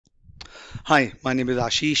Hi, my name is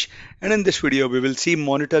Ashish, and in this video, we will see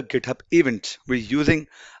monitor GitHub events by using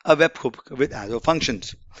a webhook with Azure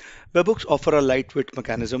Functions. Webhooks offer a lightweight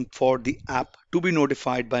mechanism for the app to be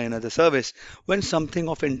notified by another service when something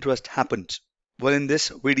of interest happens. Well, in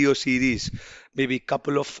this video series, maybe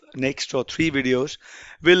couple of next or three videos,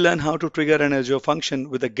 we'll learn how to trigger an Azure function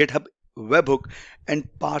with a GitHub webhook and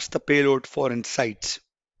parse the payload for insights.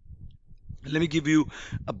 Let me give you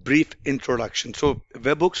a brief introduction. So,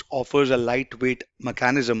 Webhooks offers a lightweight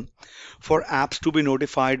mechanism for apps to be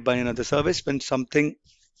notified by another service when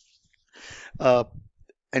uh,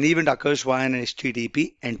 an event occurs via an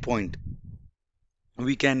HTTP endpoint.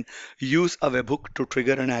 We can use a webhook to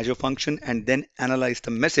trigger an Azure function and then analyze the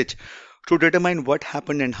message to determine what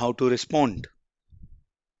happened and how to respond.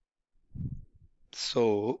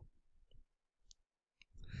 So,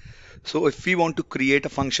 so if we want to create a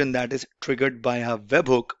function that is triggered by a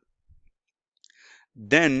webhook,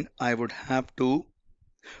 then I would have to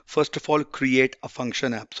first of all create a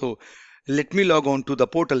function app. So let me log on to the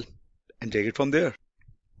portal and take it from there.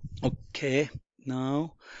 Okay,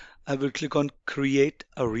 now I will click on create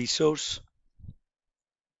a resource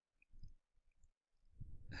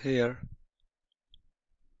here,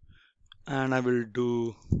 and I will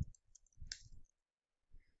do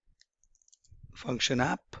function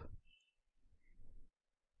app.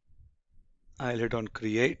 I'll hit on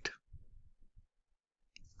create.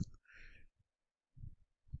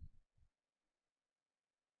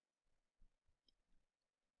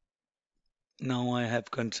 Now I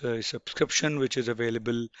have considered subscription, which is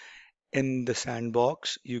available in the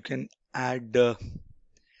sandbox. You can add the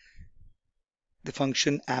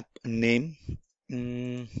function app name.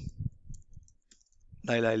 Mm,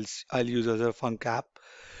 I'll use Azure Func app.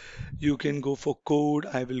 You can go for code.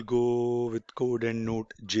 I will go with code and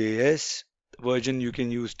Node.js. Version you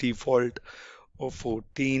can use default or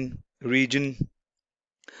 14. Region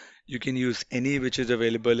you can use any which is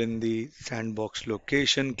available in the sandbox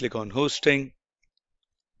location. Click on hosting.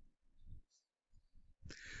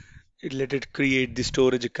 Let it create the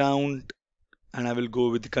storage account, and I will go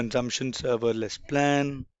with the consumption serverless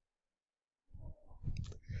plan.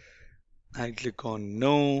 I click on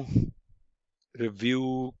no,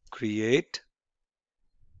 review, create.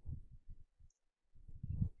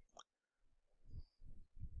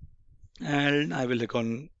 And I will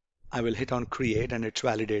hit on create, and it's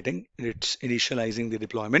validating. It's initializing the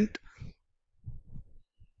deployment.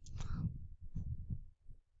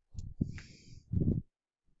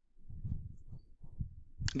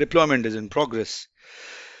 Deployment is in progress.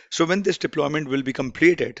 So when this deployment will be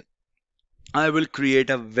completed, I will create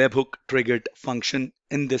a webhook triggered function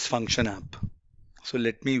in this function app. So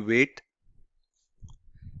let me wait,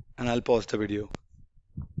 and I'll pause the video.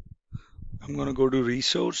 I'm going to go to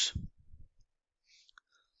resource.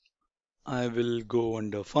 I will go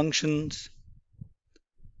under functions.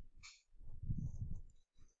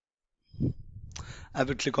 I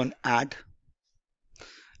will click on add,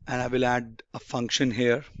 and I will add a function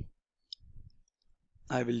here.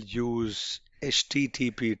 I will use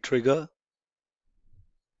HTTP trigger.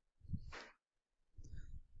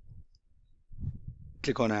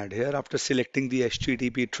 Click on add here. After selecting the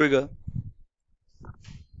HTTP trigger,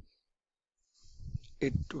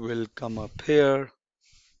 it will come up here.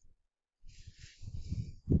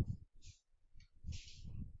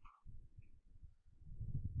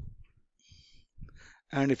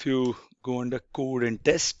 And if you go under code and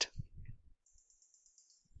test,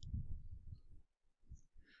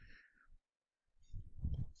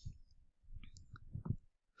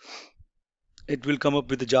 it will come up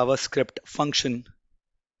with the JavaScript function.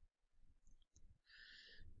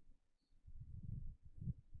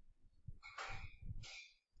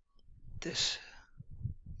 This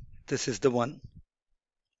is the one.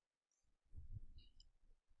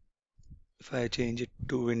 If I change it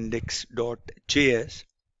to index.js,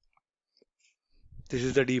 this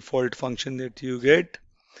is the default function that you get.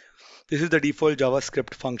 This is the default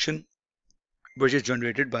JavaScript function which is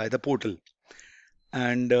generated by the portal.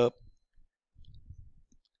 And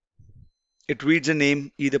it reads a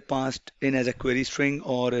name either passed in as a query string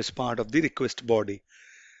or as part of the request body.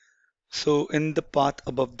 So in the path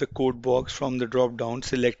above the code box from the drop down,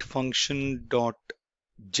 select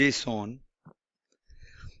function.json,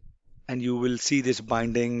 and you will see this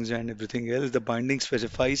bindings and everything else. The binding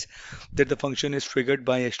specifies that the function is triggered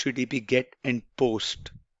by HTTP GET and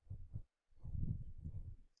POST.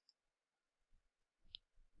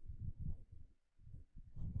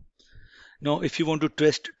 Now, if you want to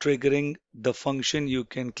test triggering the function, you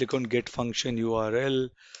can click on get function URL,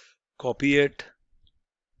 copy it,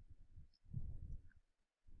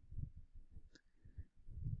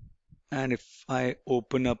 And if I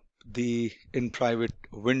open up the in private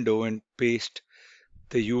window and paste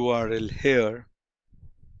the URL here,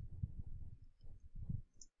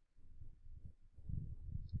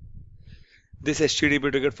 this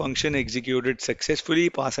HTTP trigger function executed successfully.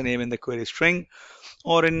 Pass a name in the query string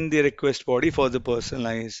or in the request body for the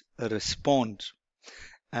personalized response.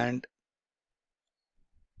 And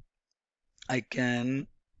I can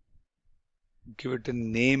give it a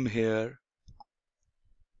name here.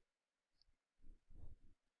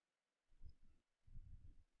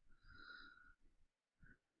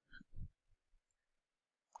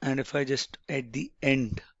 And if I just at the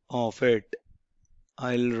end of it,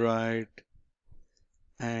 I'll write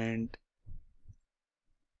and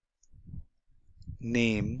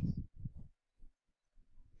name.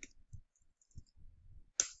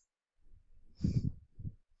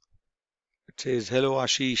 It says, hello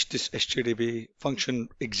Ashish, this HTTP function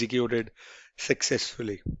executed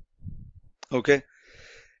successfully. Okay.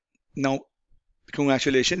 Now,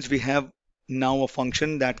 congratulations. We have now a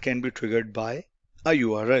function that can be triggered by a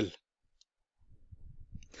URL.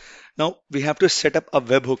 Now we have to set up a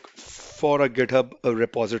webhook for a GitHub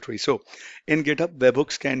repository. So in GitHub,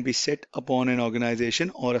 webhooks can be set upon an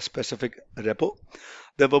organization or a specific repo.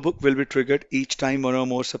 The webhook will be triggered each time one or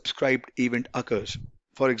more subscribed event occurs.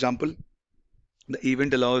 For example,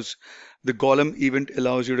 the column event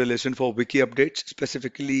allows you to listen for wiki updates,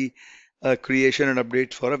 specifically creation and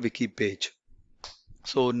updates for a wiki page.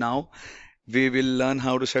 So now we will learn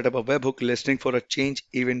how to set up a webhook listening for a change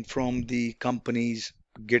event from the company's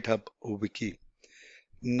GitHub wiki.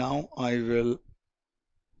 Now I will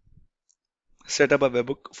set up a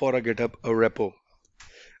webhook for a GitHub repo.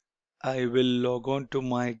 I will log on to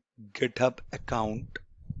my GitHub account.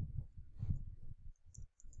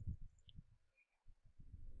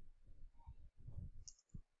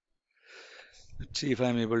 Let's see if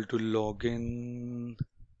I'm able to log in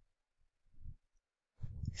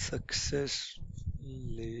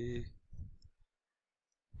successfully.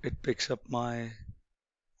 It picks up my...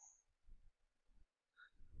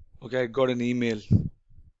 Okay, I got an email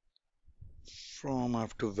from, I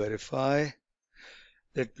have to verify.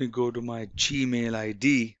 Let me go to my Gmail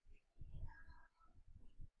ID.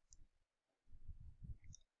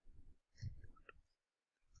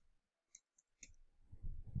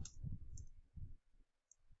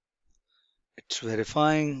 It's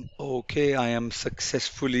verifying. Okay, I am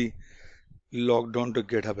successfully logged on to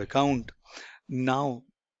GitHub account. Now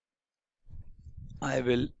I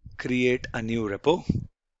will create a new repo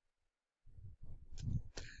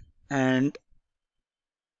and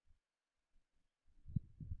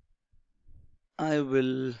I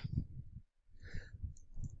will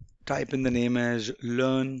type in the name as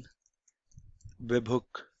learn webhook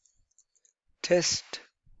test.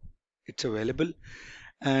 It's available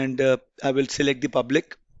and I will select the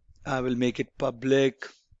public. I will make it public.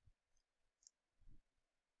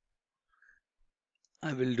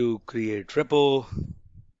 I will do create repo.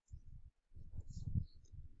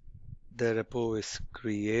 The repo is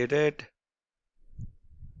created.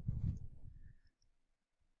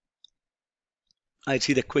 I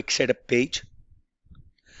see the quick setup page.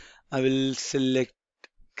 I will select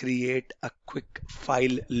create a quick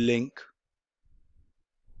file link.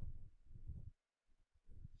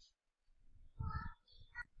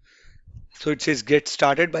 So it says get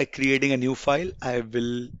started by creating a new file. I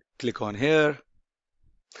will click on here.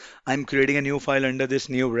 I'm creating a new file under this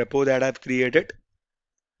new repo that I've created.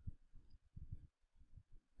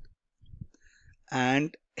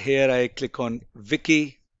 And here I click on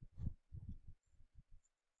wiki.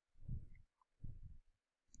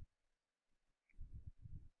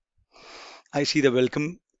 I see the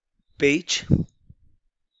welcome page.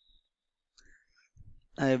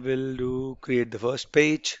 I will do create the first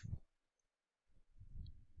page.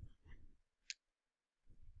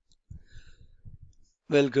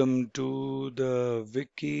 Welcome to the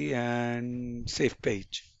wiki and save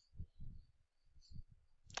page.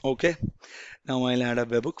 Okay, now I'll add a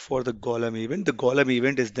webhook for the golem event. The golem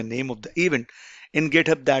event is the name of the event in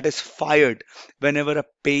GitHub that is fired whenever a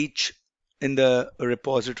page in the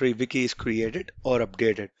repository wiki is created or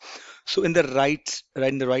updated. So in the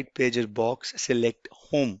right pages box, select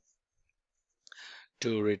home.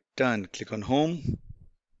 To return, click on home.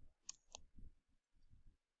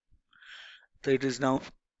 So it is now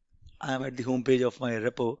I am at the home page of my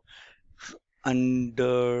repo.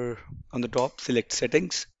 Under on the top, select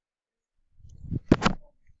settings.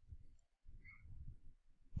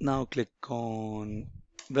 Now click on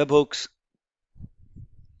webhooks.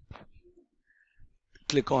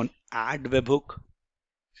 Click on add webhook.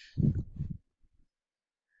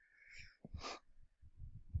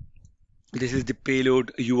 This is the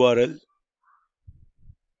payload URL.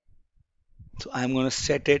 So I'm going to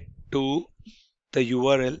set it to the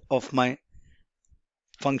URL of my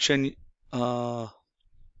function uh,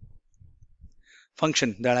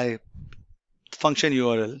 function that I function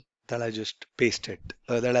URL that I just pasted,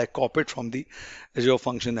 that I copied from the Azure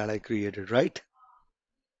function that I created, right?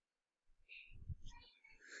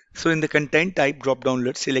 So in the content type drop down,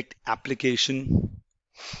 let's select application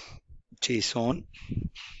JSON.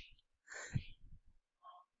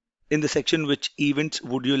 In the section, which events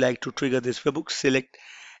would you like to trigger this webhook? Select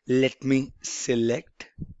let me select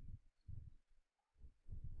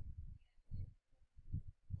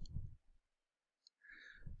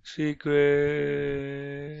secret.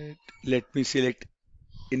 Let me select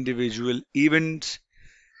individual events.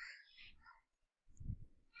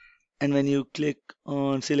 And when you click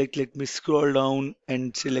on select, let me scroll down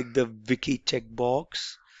and select the wiki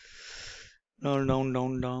checkbox. Down, down,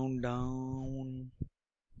 down, down, down.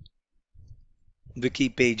 Wiki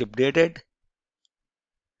page updated.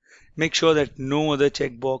 Make sure that no other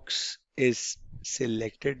checkbox is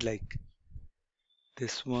selected, like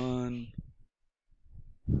this one.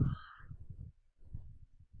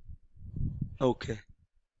 Okay.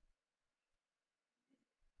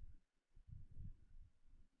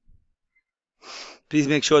 Please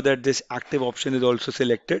make sure that this active option is also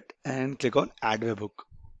selected and click on add webhook.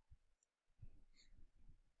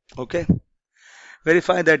 Okay.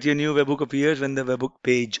 Verify that your new webhook appears when the webhook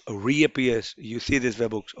page reappears. You see this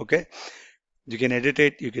webhooks. Okay. You can edit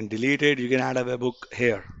it, you can delete it, you can add a webhook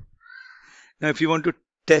here. Now, if you want to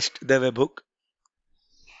test the webhook,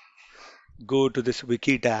 go to this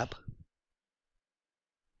wiki tab.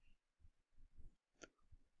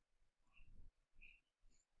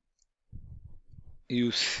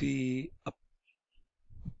 You see,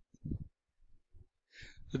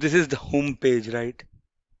 so this is the home page, right?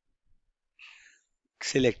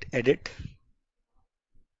 Select edit.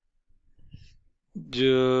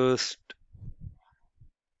 Just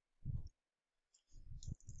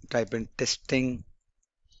type in testing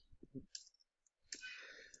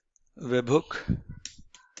webhook.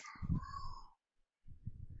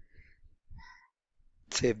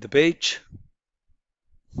 Save the page.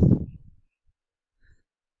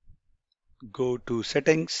 Go to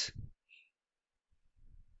settings.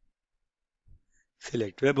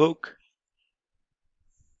 Select webhook.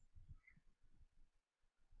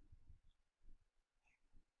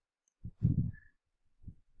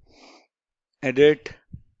 Edit.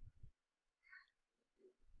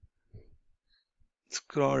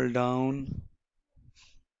 Scroll down.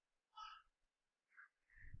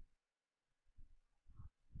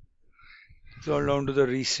 Scroll down to the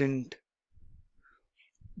recent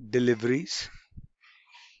deliveries.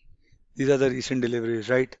 These are the recent deliveries,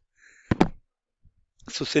 right?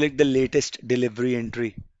 So select the latest delivery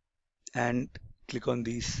entry and click on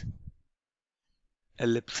these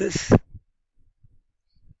ellipses.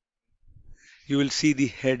 You will see the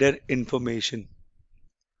header information.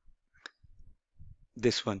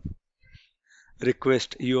 This one.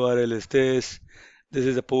 Request URL is this. This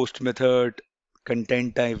is a post method.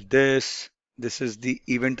 Content type this. This is the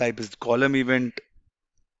event type is the column event.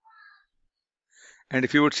 And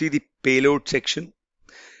if you would see the payload section,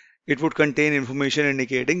 it would contain information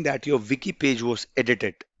indicating that your wiki page was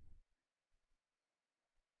edited.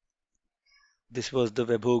 This was the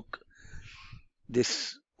webhook.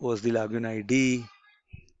 This was the login ID,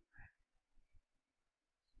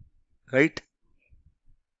 right?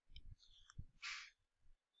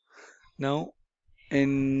 Now,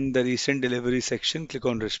 in the recent delivery section, click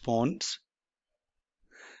on response.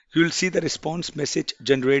 You will see the response message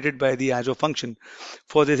generated by the Azure function.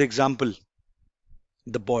 For this example,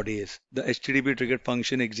 the body is the HTTP triggered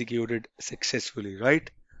function executed successfully, right?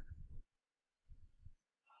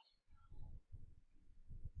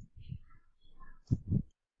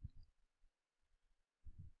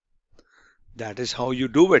 That is how you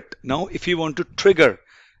do it. Now, if you want to trigger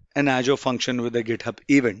an Azure function with a GitHub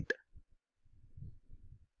event,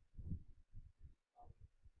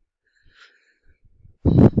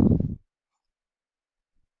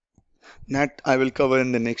 that I will cover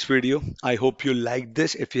in the next video. I hope you liked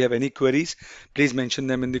this. If you have any queries, please mention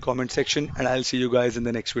them in the comment section and I'll see you guys in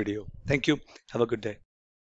the next video. Thank you. Have a good day.